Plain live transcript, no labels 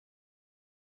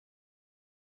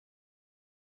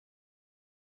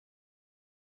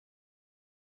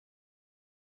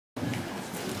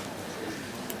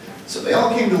So they all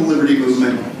came to the liberty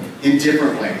movement in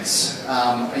different ways.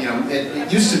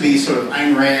 It used to be sort of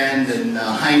Ayn Rand and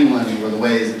Heinlein were the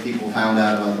ways that people found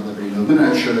out about the liberty movement.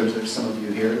 I'm sure there's some of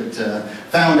you here that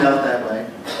found out that way.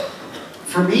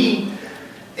 For me,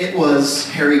 it was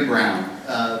Harry Browne,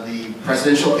 the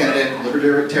presidential candidate of the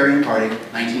Libertarian Party,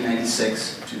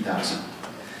 1996-2000.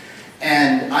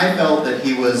 And I felt that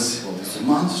he was, well, just a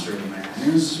monster of a man.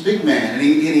 He was a big man, and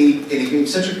he gave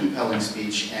such a compelling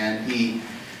speech, and he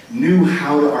knew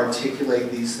how to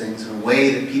articulate these things in a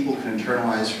way that people can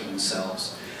internalize for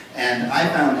themselves. And I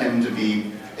found him to be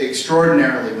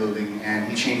extraordinarily moving, and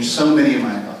he changed so many of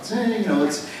my thoughts.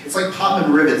 It's like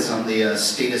popping rivets on the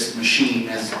statist machine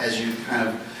as you kind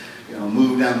of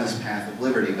move down this path of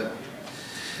liberty. But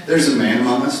there's a man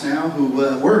among us now who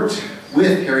worked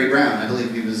with Harry Browne. I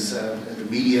believe he was the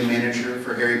media manager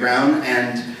for Harry Browne,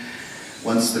 and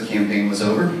once the campaign was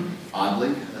over, oddly,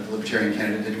 the Libertarian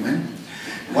candidate didn't win.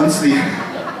 Once the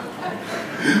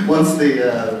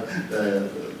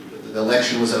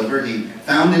election was over, he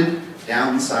founded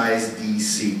Downsize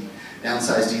DC.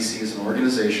 Downsize DC is an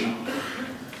organization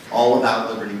all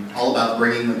about liberty, all about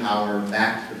bringing the power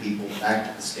back to the people, back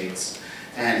to the states.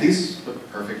 And he's the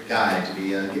perfect guy to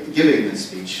be giving this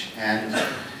speech. And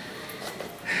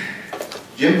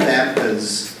Jim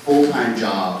Babka's full-time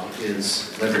job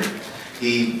is liberty.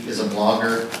 He is a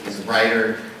blogger, he's a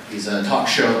writer, he's a talk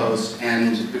show host,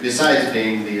 and besides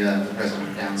being the president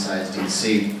of Downsize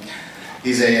DC,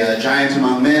 he's a giant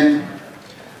among men,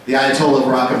 the Ayatollah of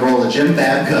rock and roll, Jim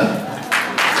Babka.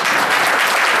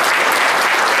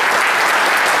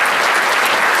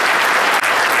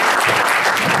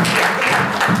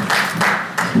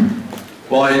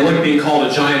 Well, I like being called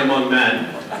a giant among men.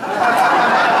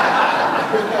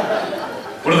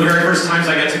 One of the very first times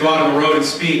I got to go out on the road and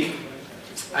speak,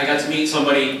 I got to meet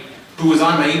somebody who was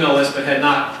on my email list but had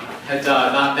not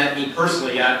met me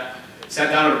personally yet. Sat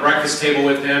down at a breakfast table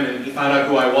with him, and he found out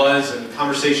who I was, and the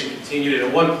conversation continued. And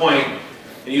at one point,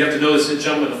 and you'd have to know this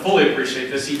gentleman to fully appreciate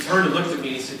this, he turned and looked at me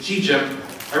and he said, "Gee, Jim,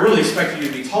 I really expected you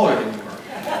to be taller than you are."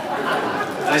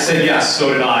 And I said, "Yes,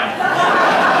 so did I."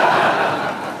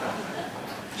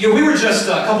 We were just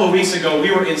a couple of weeks ago, we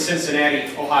were in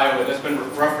Cincinnati, Ohio. That's been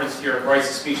referenced here in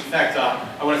Bryce's speech. In fact,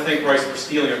 I want to thank Bryce for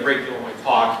stealing a great deal of my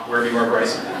talk, wherever you are,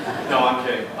 Bryce. No, I'm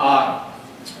kidding.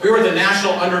 We were at the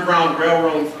National Underground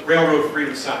Railroad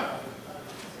Freedom Center.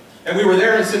 And we were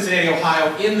there in Cincinnati,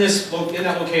 Ohio, in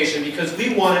that location, because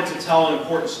we wanted to tell an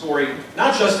important story,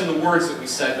 not just in the words that we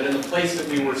said, but in the place that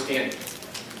we were standing.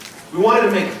 We wanted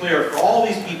to make clear for all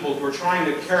these people who are trying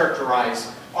to characterize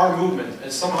our movement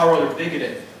as somehow or other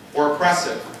bigoted or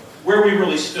oppressive, where we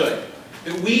really stood.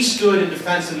 That we stood in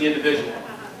defense of the individual.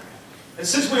 And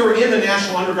since we were in the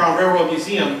National Underground Railroad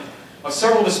Museum,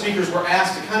 several of the speakers were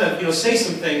asked to kind of say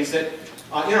some things that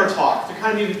in our talk, to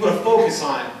kind of maybe put a focus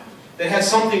on that had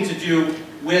something to do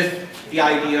with the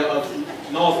idea of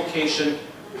nullification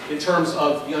in terms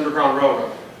of the Underground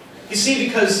Railroad. You see,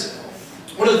 because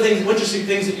one of the interesting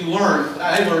things that you learned,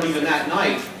 I learned even that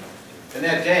night and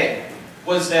that day,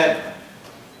 was that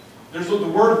the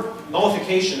word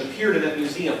nullification appeared in that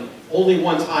museum only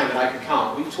one time that I could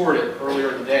count. We toured it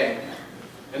earlier in the day.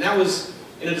 And that was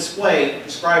in a display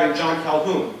describing John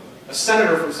Calhoun, a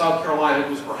senator from South Carolina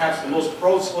who was perhaps the most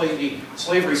pro-slavery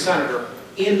senator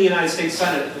in the United States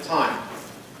Senate at the time,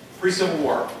 pre-Civil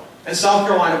War. And South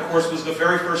Carolina, of course, was the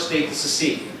very first state to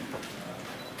secede.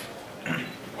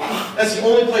 That's the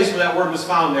only place where that word was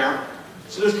found there.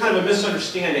 So there's kind of a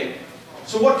misunderstanding.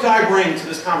 So what could I bring to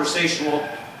this conversation? Well,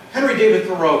 Henry David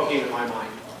Thoreau came to my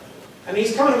mind. And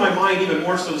he's coming to my mind even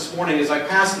more so this morning as I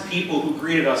pass the people who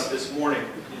greeted us this morning.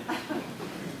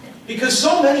 Because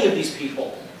so many of these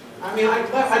people, I mean, I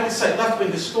could say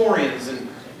left-wing historians and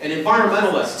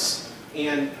environmentalists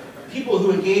and people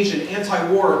who engage in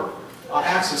anti-war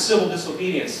acts of civil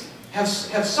disobedience have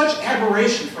such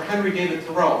admiration for Henry David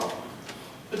Thoreau.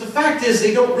 But the fact is,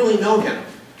 they don't really know him.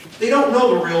 They don't know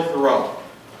the real Thoreau.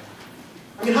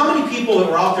 I mean, how many people that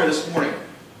were out there this morning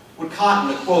would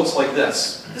cotton to quotes like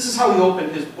this? This is how he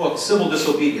opened his book, Civil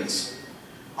Disobedience.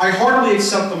 "I heartily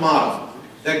accept the motto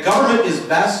that government is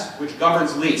best which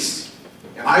governs least,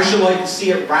 and I should like to see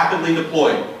it rapidly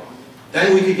deployed.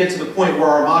 Then we could get to the point where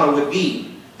our motto would be,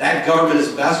 that government is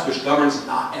best which governs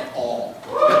not at all."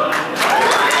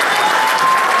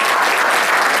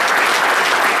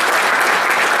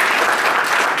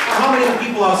 How many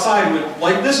people outside would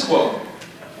like this quote?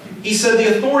 He said,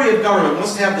 "The authority of government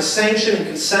must have the sanction and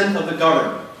consent of the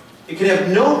governed. It can have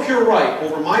no pure right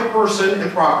over my person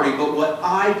and property but what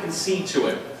I concede to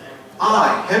it.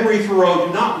 I, Henry Thoreau,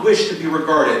 do not wish to be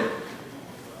regarded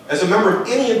As a member of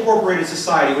any incorporated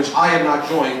society which I have not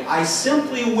joined, I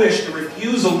simply wish to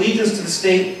refuse allegiance to the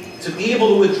state, to be able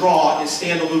to withdraw and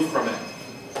stand aloof from it.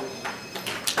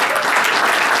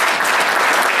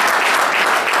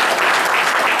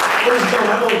 Ladies and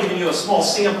gentlemen, I've only given you a small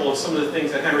sample of some of the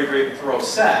things that Henry David Thoreau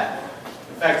said.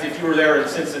 In fact, if you were there in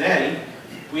Cincinnati,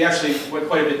 we actually went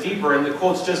quite a bit deeper, and the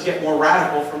quotes just get more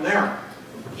radical from there.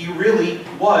 He really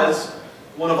was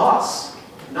one of us,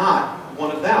 not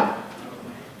one of them.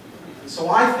 And so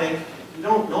I think, if you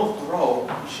don't know Thoreau,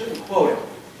 you shouldn't quote him.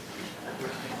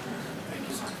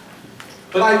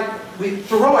 But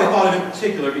Thoreau I thought of in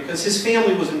particular because his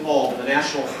family was involved in they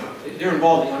were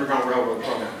involved in the Underground Railroad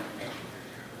program.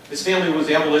 His family was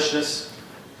abolitionists.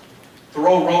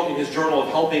 Thoreau wrote in his journal of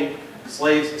helping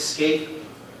slaves escape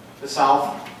the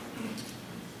South.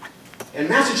 And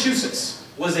Massachusetts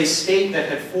was a state that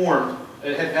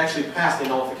had actually passed the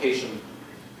nullification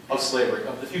of slavery,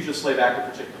 of the Fugitive Slave Act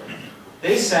in particular.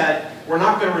 They said, we're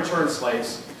not going to return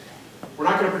slaves. We're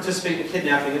not going to participate in the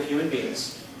kidnapping of human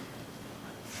beings.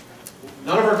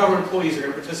 None of our government employees are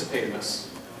going to participate in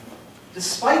this.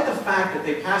 Despite the fact that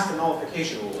they passed the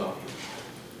nullification rule, though,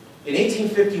 in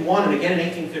 1851 and again in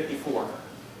 1854,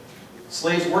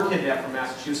 slaves were kidnapped from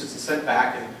Massachusetts and sent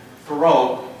back, and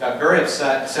Thoreau got very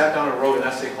upset, sat down and wrote an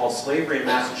essay called Slavery in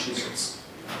Massachusetts.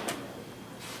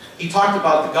 He talked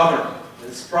about the governor and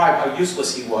described how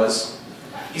useless he was.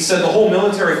 He said the whole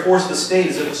military force of the state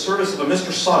is at the service of a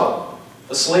Mr. Suttle,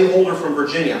 a slaveholder from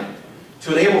Virginia,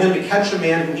 to enable him to catch a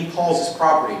man whom he calls his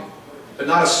property. But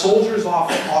not a soldier is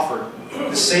offered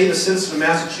to save the citizens of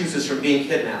Massachusetts from being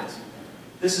kidnapped.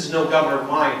 This is no governor of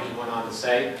mine, he went on to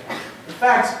say. In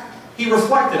fact, he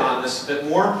reflected on this a bit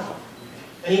more,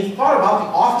 and he thought about the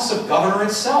office of governor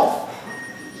itself.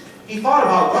 He thought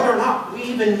about whether or not we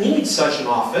even need such an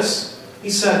office. He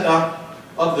said,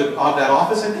 of that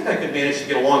office, I think I could manage to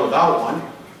get along without one.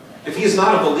 If he is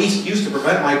not of the least use to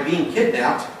prevent my being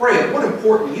kidnapped, pray, of what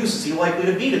important use is he likely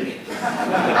to be to me?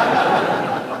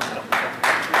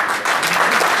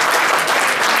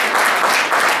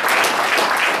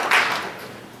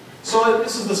 So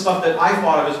this is the stuff that I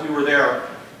thought of as we were there.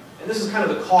 And this is kind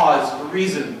of the cause, the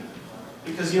reason.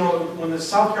 Because, you know, when the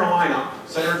South Carolina,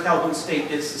 Senator Calhoun State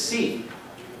did secede,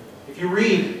 if you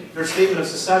read their statement of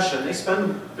secession, they spend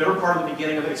the better part of the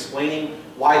beginning of it explaining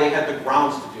why they had the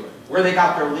grounds to do it, where they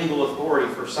got their legal authority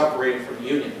for separating from the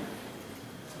Union.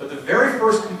 But the very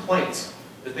first complaint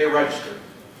that they registered,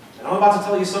 and I'm about to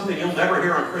tell you something you'll never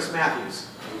hear on Chris Matthews.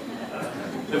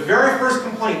 The very first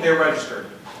complaint they registered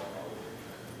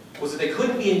was that they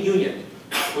couldn't be in union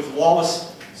with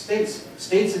lawless states,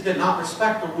 states that did not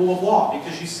respect the rule of law,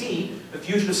 because you see, the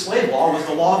fugitive slave law was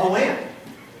the law of the land,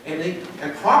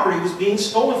 and property was being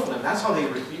stolen from them. That's how they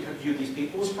viewed these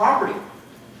people, as property.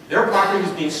 Their property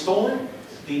was being stolen.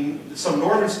 Some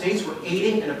northern states were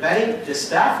aiding and abetting this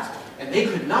theft, and they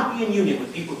could not be in union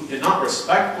with people who did not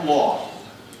respect the law.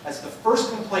 That's the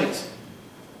first complaint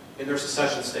in their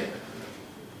secession statement.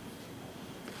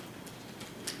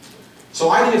 So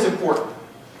I think it's important.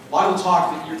 A lot of the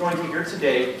talk that you're going to hear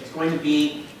today is going to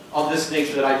be of this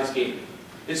nature that I just gave you.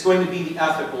 It's going to be the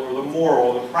ethical or the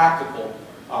moral or the practical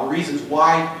reasons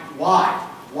why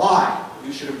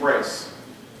you should embrace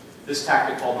this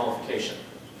tactic called nullification.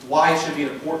 Why it should be an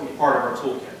important part of our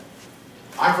toolkit.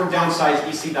 I'm from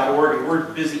downsizedec.org, and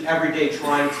we're busy every day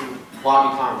trying to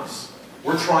lobby Congress.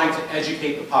 We're trying to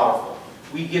educate the powerful.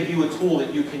 We give you a tool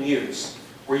that you can use,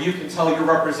 where you can tell your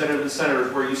representatives and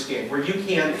senators where you stand, where you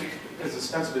can, because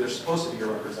ostensibly they're supposed to be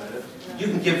your representative, you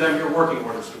can give them your working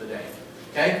orders for the day.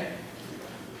 Okay?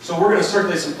 So we're going to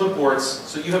circulate some clipboards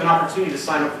so you have an opportunity to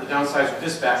sign up for the Downsizer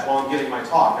Dispatch while I'm giving my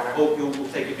talk, and I hope you will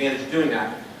take advantage of doing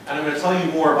that. And I'm going to tell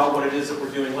you more about what it is that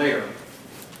we're doing later.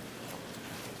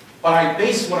 But I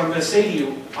base what I'm going to say to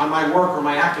you on my work or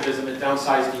my activism at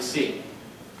Downsize DC,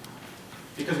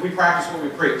 because we practice what we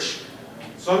preach.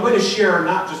 So I'm going to share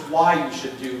not just why you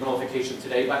should do nullification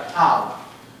today, but how.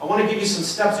 I want to give you some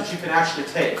steps that you can actually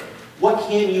take. What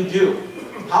can you do?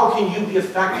 How can you be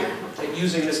effective at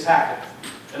using this tactic?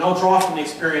 And I'll draw from the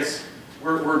experience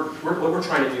what we're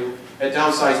trying to do at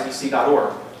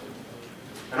downsizedec.org.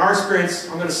 And our experience,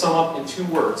 I'm going to sum up in 2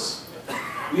 words.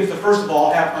 We have to, first of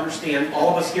all, understand, all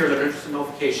of us here that are interested in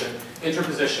nullification,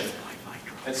 interposition.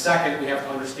 And second, we have to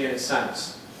understand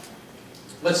incentives.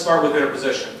 Let's start with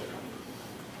interposition.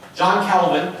 John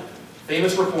Calvin,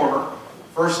 famous reformer,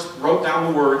 first wrote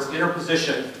down the words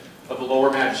interposition of the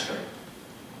lower magistrate.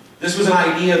 This was an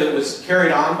idea that was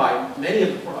carried on by many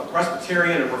of the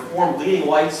Presbyterian and Reformed leading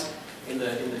lights in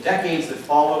the decades that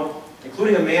followed,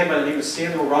 including a man by the name of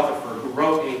Samuel Rutherford, who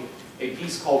wrote a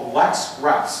piece called Lex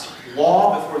Rex,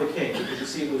 law before the king, because you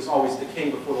see it was always the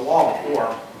king before the law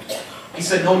before. He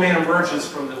said, no man emerges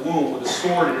from the womb with a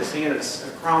sword in his hand and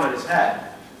a crown on his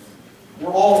head.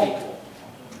 We're all equal.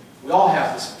 We all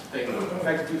have this thing. In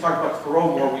fact, if we talk about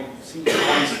Thoreau more, we see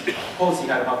all these quotes he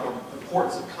had about the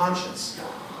importance of conscience.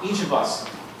 Each of us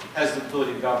has the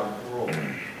ability to govern and rule.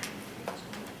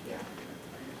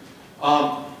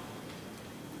 Yeah.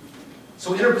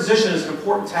 So interposition is an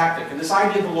important tactic, and this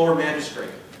idea of the lower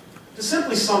magistrate. To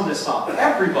simply sum this up,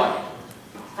 everybody,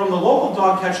 from the local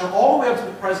dog catcher all the way up to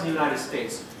the President of the United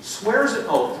States, swears an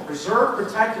oath to preserve,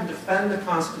 protect, and defend the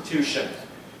Constitution.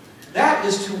 That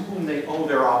is to whom they owe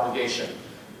their obligation.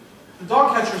 The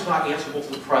dog catcher is not answerable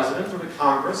to the President or the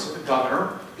Congress or the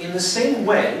Governor in the same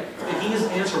way that he is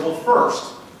answerable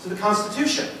first to the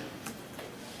Constitution.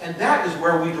 And that is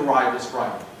where we derive this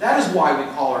right. That is why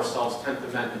we call ourselves 10th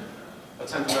Amendment, a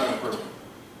 10th Amendment group.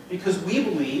 Because we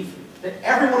believe that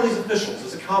every one of these officials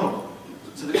is accountable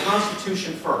to the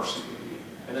Constitution first.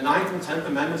 And the 9th and 10th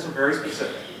Amendments are very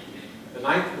specific. The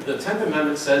 10th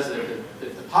Amendment says that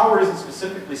if the power isn't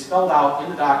specifically spelled out in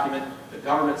the document, the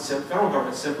federal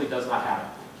government simply does not have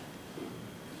it.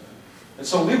 And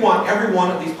so we want every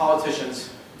one of these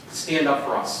politicians to stand up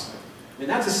for us. I mean,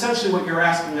 that's essentially what you're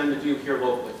asking them to do here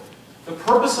locally. The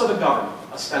purpose of the government,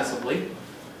 ostensibly,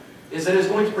 is that it's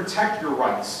going to protect your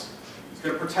rights. It's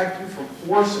going to protect you from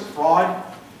force and fraud.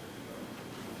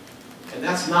 And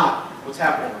that's not what's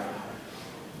happening right now.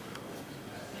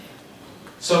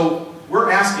 So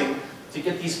we're asking to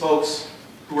get these folks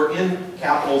who are in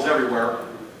capitals everywhere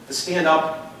to stand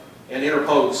up and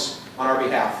interpose on our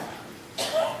behalf.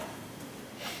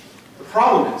 The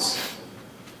problem is,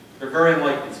 they're very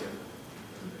unlikely to.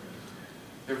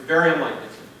 They're very unlikely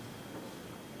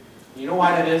to. You know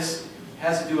why that is? It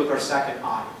has to do with our second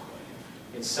I,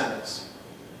 incentives.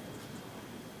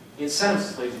 The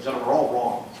incentives, ladies and gentlemen, are all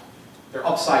wrong. They're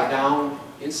upside down,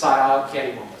 inside out,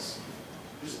 cattywampus.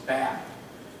 They're just bad.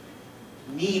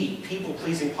 Needy,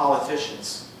 people-pleasing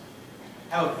politicians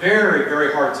have a very,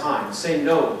 very hard time saying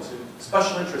no to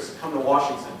special interests that come to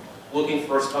Washington, looking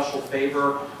for a special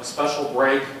favor, a special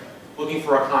break, looking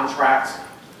for a contract,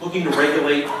 looking to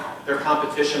regulate their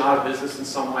competition out of business in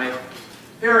some way.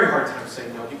 Very hard time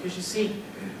saying no, because you see,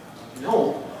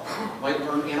 no might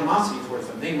learn animosity towards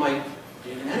them. They might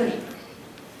be an enemy.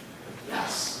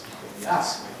 Yes,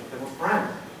 might make them a friend.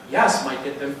 Yes, might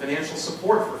get them financial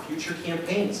support for future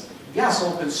campaigns. Yes,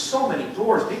 open so many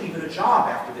doors, maybe even a job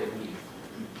after they leave.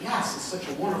 Yes, it's such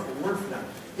a wonderful word for them.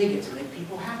 They get to make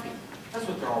people happy. That's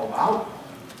what they're all about.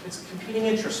 It's competing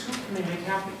interests. Who can they make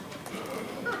happy?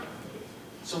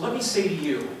 So let me say to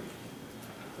you,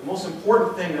 the most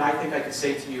important thing that I think I could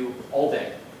say to you all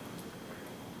day,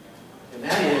 and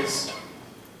that is,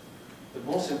 the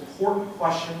most important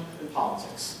question in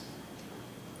politics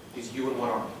is you and what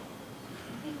army?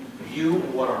 You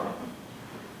and what army?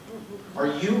 Are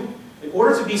you, in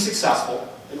order to be successful,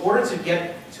 in order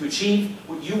to achieve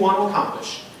what you want to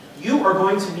accomplish, you are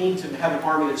going to need to have an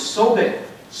army that's so big,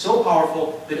 so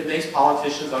powerful, that it makes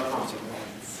politicians uncomfortable.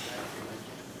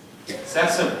 It's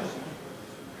that simple.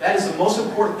 That is the most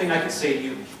important thing I can say to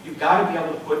you. You've got to be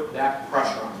able to put that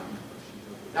pressure on them.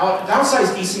 Now, at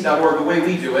downsizedc.org, the way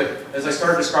we do it, as I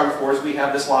started describing before, is we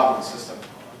have this lobbying system.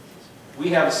 We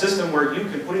have a system where you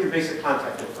can put in your basic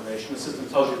contact information. The system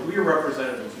tells you who your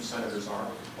representatives, who senators are,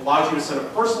 allows you to send a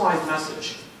personalized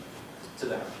message to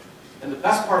them. And the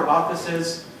best part about this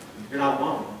is, you're not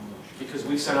alone. Because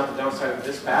we've sent out the downside of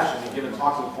dispatch and we've given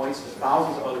talking points to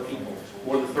thousands of other people.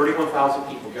 More than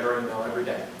 31,000 people get our email every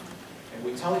day. And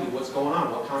we tell you what's going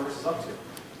on, what Congress is up to.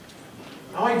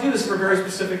 Now I do this for a very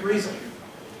specific reason.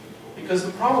 Because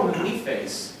the problem that we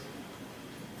face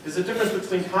is the difference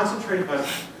between concentrated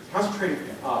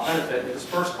benefit and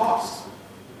dispersed costs.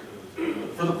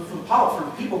 For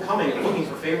the people coming and looking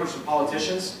for favors from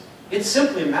politicians, it's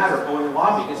simply a matter of going and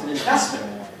lobbying. It's an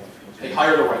investment. They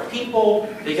hire the right people,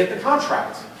 they get the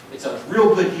contract. It's a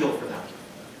real good deal for them.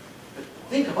 But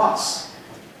think of us,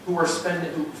 who are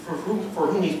spending, for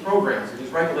whom these programs and these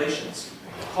regulations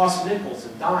cost nickels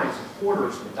and dimes and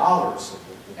quarters and dollars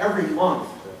every month,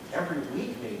 every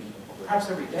week maybe, or perhaps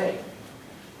every day.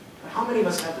 But how many of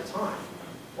us have the time,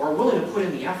 or are willing to put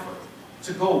in the effort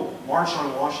to go march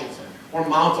on Washington, or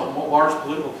mount a large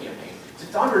political campaign,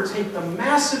 to undertake the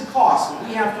massive costs that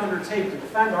we have to undertake to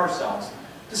defend ourselves,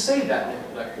 to save that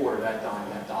nickel, that quarter, that dime,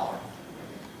 that dollar?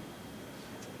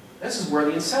 This is where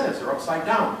the incentives are upside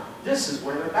down. This is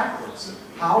where they're backwards.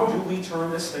 How do we turn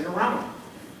this thing around?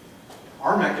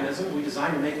 Our mechanism, we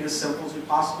designed to make it as simple as we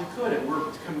possibly could, and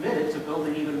we're committed to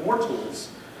building even more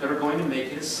tools that are going to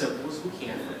make it as simple as we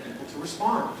can for people to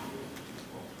respond.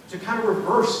 to kind of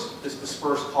reverse this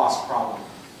dispersed cost problem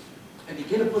and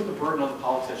begin to put the burden on the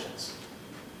politicians.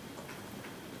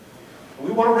 And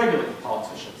we want to regulate the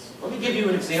politicians. Let me give you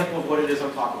an example of what it is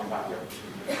I'm talking about here.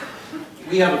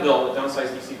 We have a bill that Downsize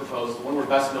DC proposed, the one we're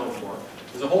best known for.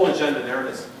 There's a whole agenda there, and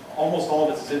it's almost all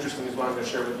of it's as interesting as what I'm going to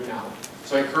share with you now.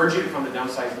 So I encourage you to come to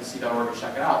downsizedc.org and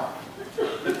check it out.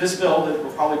 But this bill that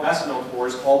we're probably best known for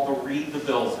is called the Read the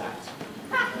Bills Act.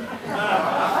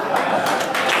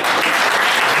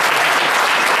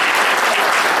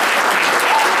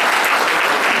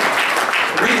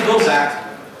 The Read the Bills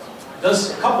Act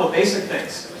does a couple of basic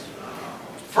things.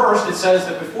 First, it says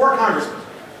that before a congressman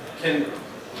can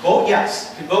vote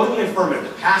yes, can vote in the affirmative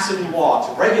to pass a new law,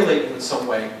 to regulate you in some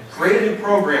way, create a new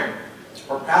program,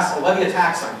 or levy a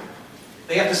tax on you,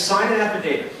 they have to sign an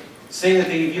affidavit saying that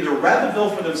they've either read the bill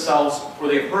for themselves or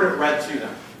they've heard it read to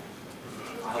them.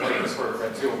 I like this word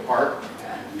read to in part,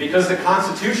 because the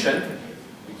Constitution,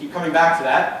 we keep coming back to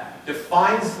that,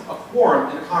 defines a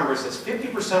quorum in the Congress as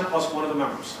 50% plus one of the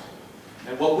members.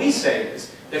 And what we say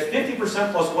is that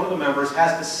 50% plus one of the members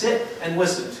has to sit and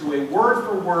listen to a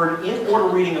word-for-word, in-order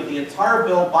reading of the entire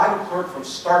bill by the clerk from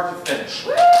start to finish.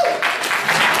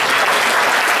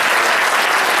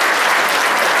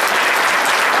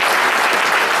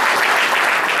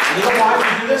 And you know why we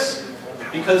do this?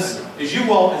 Because, as you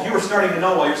were starting to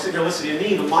know while you're sitting here listening to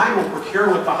me, the mind will procure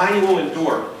what the hiney will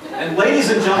endure. And ladies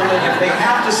and gentlemen, if they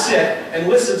have to sit and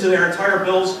listen to their entire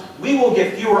bills, we will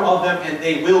get fewer of them and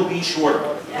they will be shorter.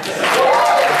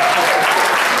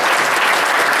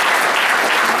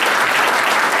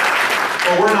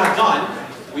 But we're not done.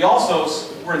 We also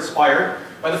were inspired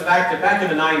by the fact that back in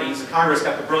the 90s, Congress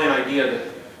got the brilliant idea that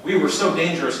we were so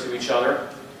dangerous to each other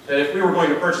that if we were going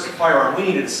to purchase a firearm, we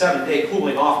needed a 7-day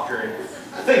cooling off period.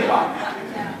 Think about it.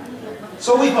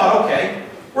 So we thought, okay,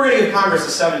 we're going to give Congress a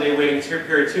 7-day waiting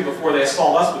period too before they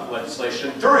assault us with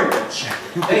legislation, during which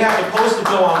they have to post the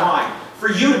bill online for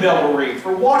you to be able to read,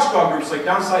 for watchdog groups like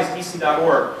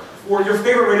downsizedc.org, for your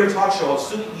favorite radio talk show host,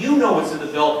 so that you know what's in the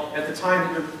bill at the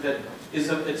time it's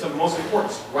of most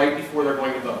importance, right before they're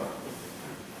going to vote.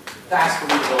 That's the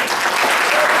read the bill.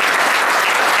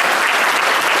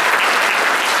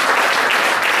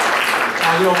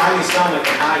 Now, you know, I may sound like a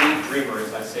naive dreamer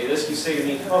as I say this. You say to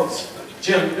me, folks,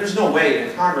 Jim, there's no way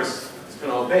that Congress is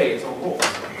going to obey its own rules.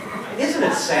 Isn't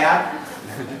it sad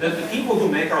that the people who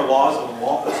make our laws are the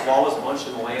lawless bunch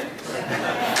in the land?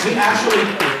 We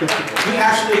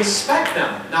actually expect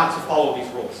them not to follow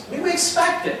these rules. I mean, we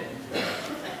expect it.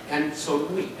 And so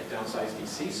do we at Downsize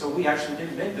DC. So we actually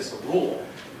didn't make this a rule.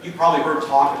 You probably heard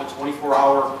talk of a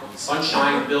 24-hour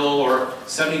sunshine bill or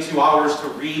 72 hours to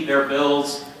read their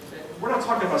bills. We're not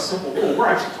talking about a simple rule. We're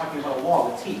actually talking about a law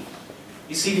with teeth.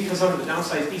 You see, because under the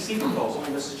Downsize DC proposal,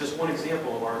 and this is just one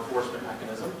example of our enforcement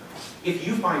mechanism, if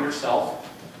you find yourself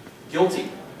guilty,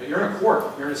 but you're in a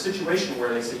court, you're in a situation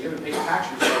where they say you haven't paid the tax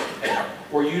you're supposed to pay,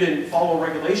 or you didn't follow a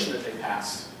regulation that they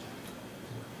passed,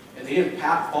 and they didn't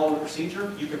follow the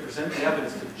procedure, you can present the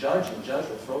evidence to the judge, and the judge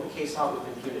will throw the case out with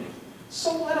impunity.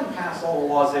 So let them pass all the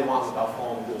laws they want without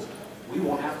following the rules. We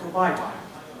won't have to abide by it.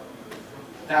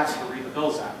 That's the Read the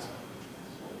Bills Act.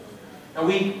 Now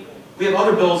we have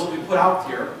other bills that we put out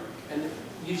here, and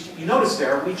you notice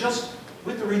there,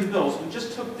 with the Read the Bills, we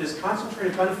just took this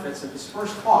concentrated benefits and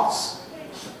dispersed costs,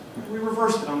 and we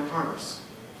reversed it on the Congress.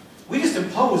 We just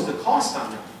imposed the cost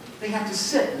on them. They have to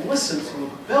sit and listen to a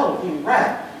bill being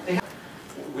read,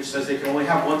 which says they can only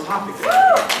have one topic.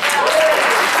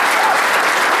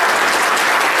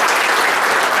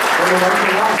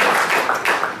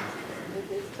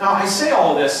 Now, I say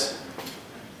all of this.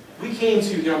 We came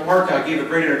to, Mark gave a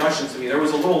great introduction to me. There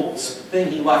was a little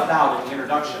thing he left out in the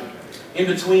introduction. In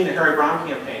between the Harry Brown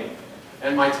campaign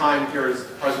and my time here as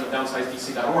the president of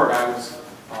downsizedc.org, I was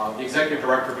the executive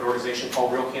director of an organization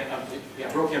called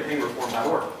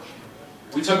RealCampaignReform.org.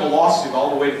 We took a lawsuit all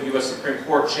the way to the U.S. Supreme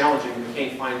Court challenging the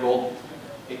McCain-Feingold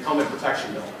incumbent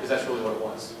protection bill, because that's really what it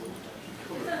was.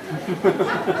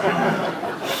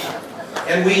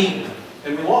 and we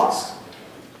lost.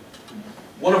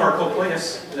 One of our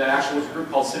co-plaintiffs in that action was a group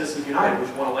called Citizens United,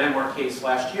 which won a landmark case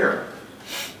last year,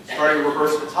 starting to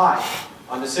reverse the tide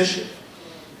on this issue.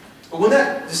 But when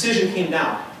that decision came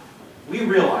down, we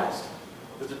realized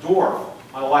that the door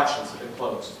on elections had been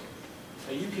closed.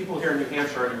 Now, you people here in New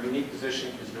Hampshire are in a unique position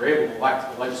because you're able to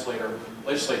elect the legislature.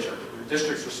 Your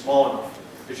districts are small enough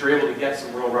that you're able to get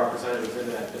some real representatives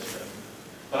into that district.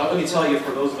 But let me tell you,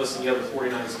 for those of us in the other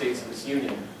 49 states in this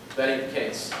union, that ain't the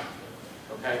case.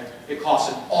 Okay? It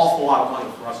costs an awful lot of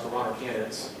money for us to run our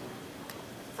candidates.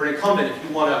 For an incumbent, if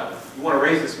you want to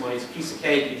raise this money, it's a piece of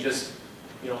cake. You just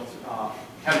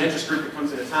have an interest group that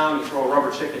comes into town, you throw a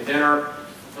rubber chicken dinner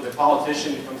for the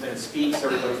politician, he comes in and speaks,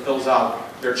 everybody fills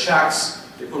out their checks,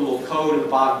 they put a little code in the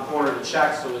bottom corner of the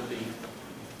check so that the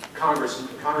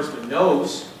congressman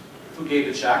knows who gave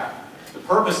the check. The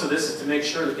purpose of this is to make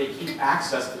sure that they keep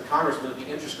access to the congressman, that the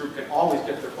interest group can always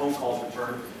get their phone calls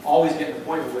returned, always get an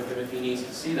appointment with him if he needs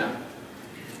to see them.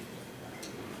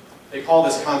 They call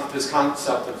this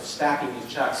concept of stacking these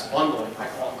checks bundling. I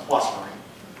call it clustering.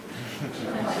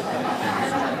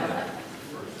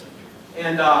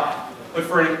 But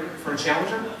for a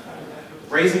challenger,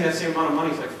 raising that same amount of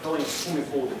money is like filling a swimming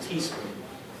pool with a teaspoon.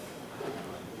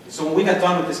 So when we got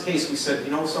done with this case, we said,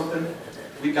 you know something?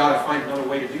 We've got to find another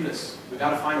way to do this. We've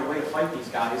got to find a way to fight these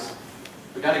guys.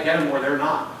 We've got to get them where they're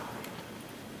not.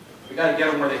 We've got to get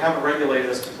them where they haven't regulated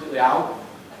us completely out.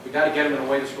 We've got to get them in a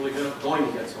way that's really going to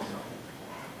get to them.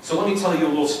 So let me tell you a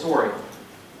little story.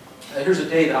 Here's a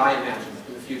day that I imagine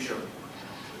in the future.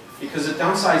 Because at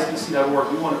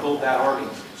downsizedc.org, we want to build that army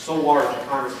so large that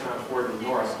Congress cannot afford to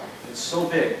ignore us. It's so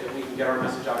big that we can get our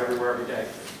message out everywhere every day.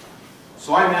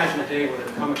 So I imagine a day when an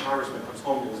incumbent congressman comes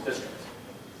home to his district.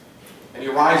 And he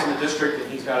arrives in the district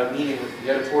and he's got a meeting with the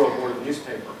editorial board of the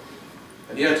newspaper.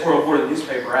 And the editorial board of the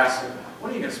newspaper asks him,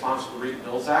 when are you going to sponsor the Read the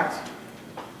Bills Act?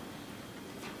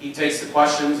 He takes the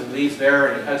questions and leaves there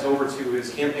and he heads over to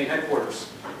his campaign headquarters,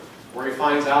 where he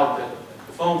finds out that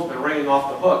the phone's been ringing off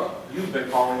the hook. You've been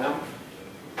calling them.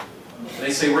 And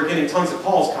they say, we're getting tons of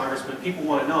calls, Congressman. People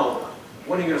want to know,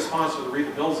 when are you going to sponsor the Read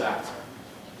the Bills Act?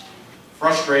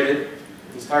 Frustrated,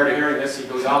 he's tired of hearing this, he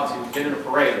goes out to get in a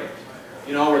parade.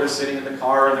 You know, where they're sitting in the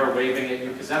car and they're waving at you,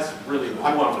 because that's really,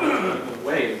 I want to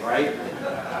wave, right?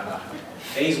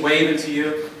 And he's waving to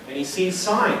you, and he sees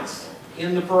signs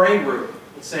in the parade route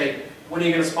that say, when are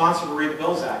you going to sponsor the Read the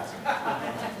Bills Act?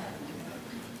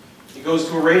 He goes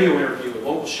to a radio interview, a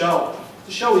local show.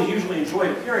 The show he usually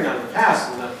enjoyed appearing on in the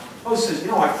past, and the host says, you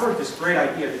know, I've heard this great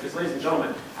idea, because ladies and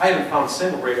gentlemen, I haven't found a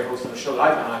single radio host on a show that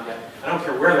I've been on yet. I don't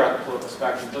care where they're at the political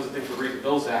spectrum, doesn't think the Read the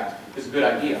Bills Act is a good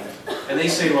idea. And they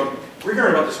say to him, we're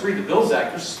hearing about this Read the Bills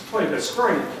Act, there's quite a bit of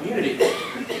stirring in the community.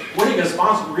 When are you going to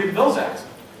sponsor the Read the Bills Act?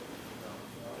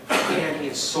 And he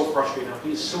is so frustrated now.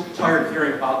 He is so tired of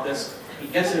hearing about this. He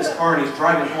gets in his car and he's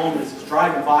driving home, and as he's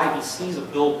driving by, he sees a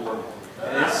billboard.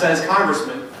 And it says,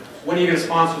 Congressman, when are you going to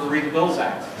sponsor the Read the Bills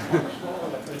Act?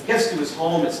 He gets to his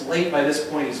home, it's late by this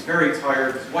point, he's very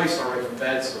tired, his wife's already in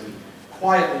bed, so he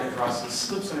quietly undresses,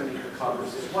 slips underneath the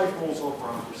covers, his wife rolls over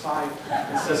on her side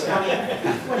and says, honey,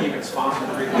 when are you going to sponsor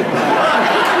the Read the Bills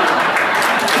Act?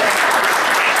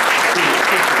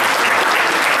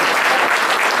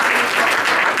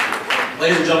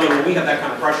 Ladies and gentlemen, when we have that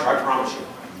kind of pressure, I promise you,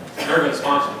 they're going to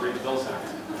sponsor the Read the Bills Act.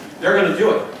 They're going to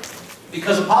do it.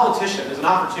 Because a politician is an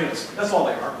opportunist. That's all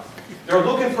they are. They're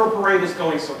looking for a parade that's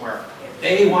going somewhere.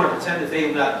 They want to pretend that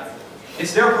they led it.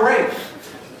 It's their parade.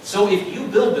 So if you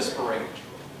build this parade,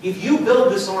 if you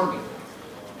build this army,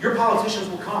 your politicians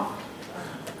will come.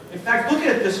 In fact, look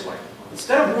at it this way.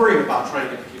 Instead of worrying about trying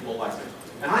to get people elected,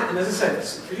 and as I said,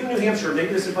 for you in New Hampshire,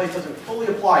 maybe this advice doesn't fully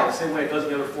apply the same way it does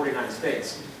in the other 49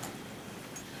 states.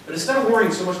 But instead of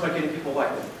worrying so much about getting people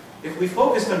elected, if we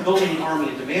focused on building the army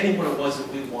and demanding what it was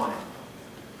that we wanted,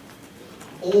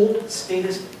 old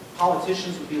statist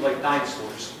politicians would be like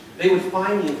dinosaurs. They would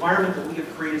find the environment that we have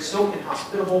created so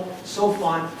inhospitable, so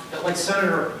fun, that like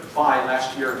Senator Bayh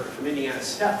last year from Indiana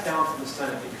stepped down from the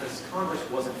Senate because Congress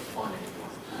wasn't fun anymore.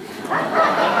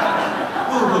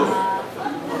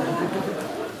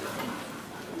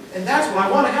 And that's what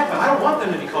I want to happen. I don't want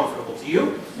them to be comfortable. Do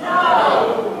you?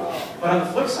 No! But on the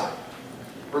flip side,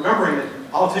 remembering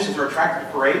that politicians are attracted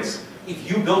to parades, if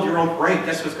you build your own parade,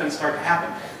 guess what's going to start to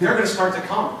happen? They're going to start to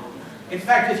come. In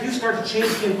fact, if you start to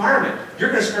change the environment, you're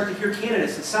going to start to hear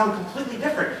candidates that sound completely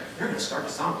different. They're going to start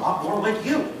to sound a lot more like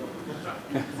you.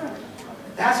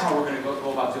 That's how we're going to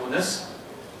go about doing this.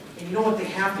 And you know what? They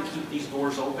have to keep these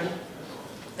doors open.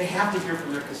 They have to hear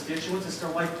from their constituents. It's their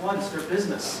lifeblood. It's their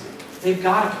business. They've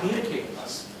got to communicate with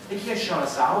us. They can't shut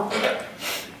us out.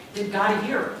 They've got to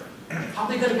hear. How are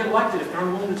they going to get elected if they're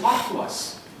unwilling to talk to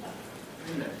us?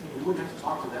 We wouldn't have to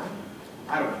talk to them.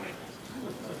 I don't know.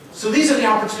 So these are the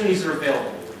opportunities that are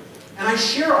available. And I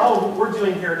share all of what we're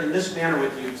doing here in this manner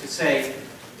with you to say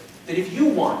that if you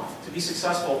want to be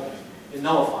successful in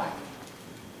nullifying,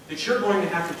 that you're going to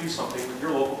have to do something with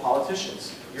your local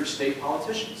politicians, your state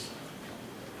politicians.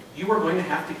 You are going to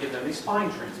have to give them a spine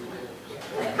transplant.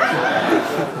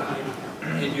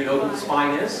 And you know who the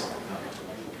spine is?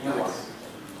 You are.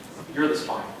 You're the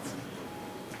spine.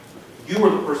 You are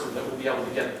the person that will be able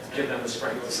to give them the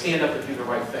strength to stand up and do the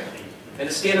right thing. And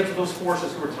to stand up to those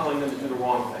forces who are telling them to do the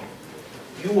wrong thing.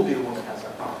 You will be the one that has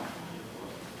that power.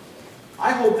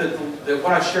 I hope that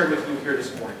what I've shared with you here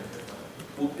this morning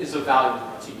is of value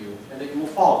to you, and that you will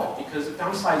follow it, because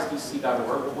downsizedc.org,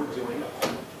 what we're doing,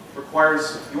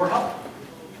 requires your help.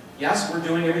 Yes, we're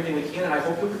doing everything we can, and I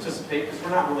hope you'll participate, because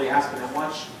we're not really asking that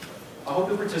much. I hope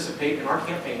you'll participate in our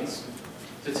campaigns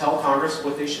to tell Congress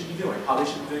what they should be doing, how they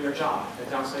should be doing their job at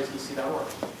downsizedc.org.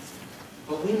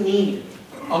 But we need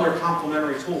other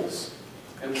complementary tools.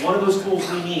 And one of those tools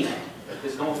we need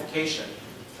is notification.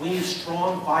 We need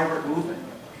strong, vibrant movement.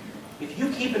 If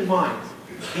you keep in mind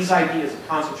these ideas of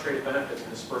concentrated benefits and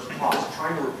dispersed costs,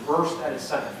 trying to reverse that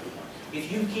incentive,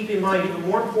 if you keep in mind, even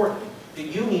more importantly, that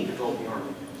you need to build the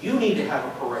Army, you need to have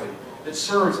a parade that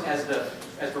serves as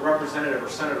the representative or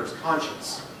senator's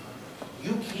conscience,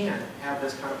 you can have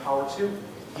this kind of power too.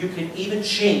 You can even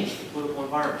change the political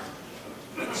environment.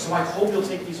 So I hope you'll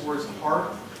take these words to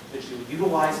heart, that you'll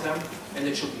utilize them, and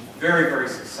that you'll be very, very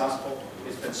successful.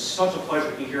 It's been such a pleasure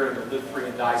to be here in the Live Free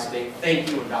and Die state. Thank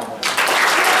you, and God bless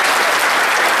you.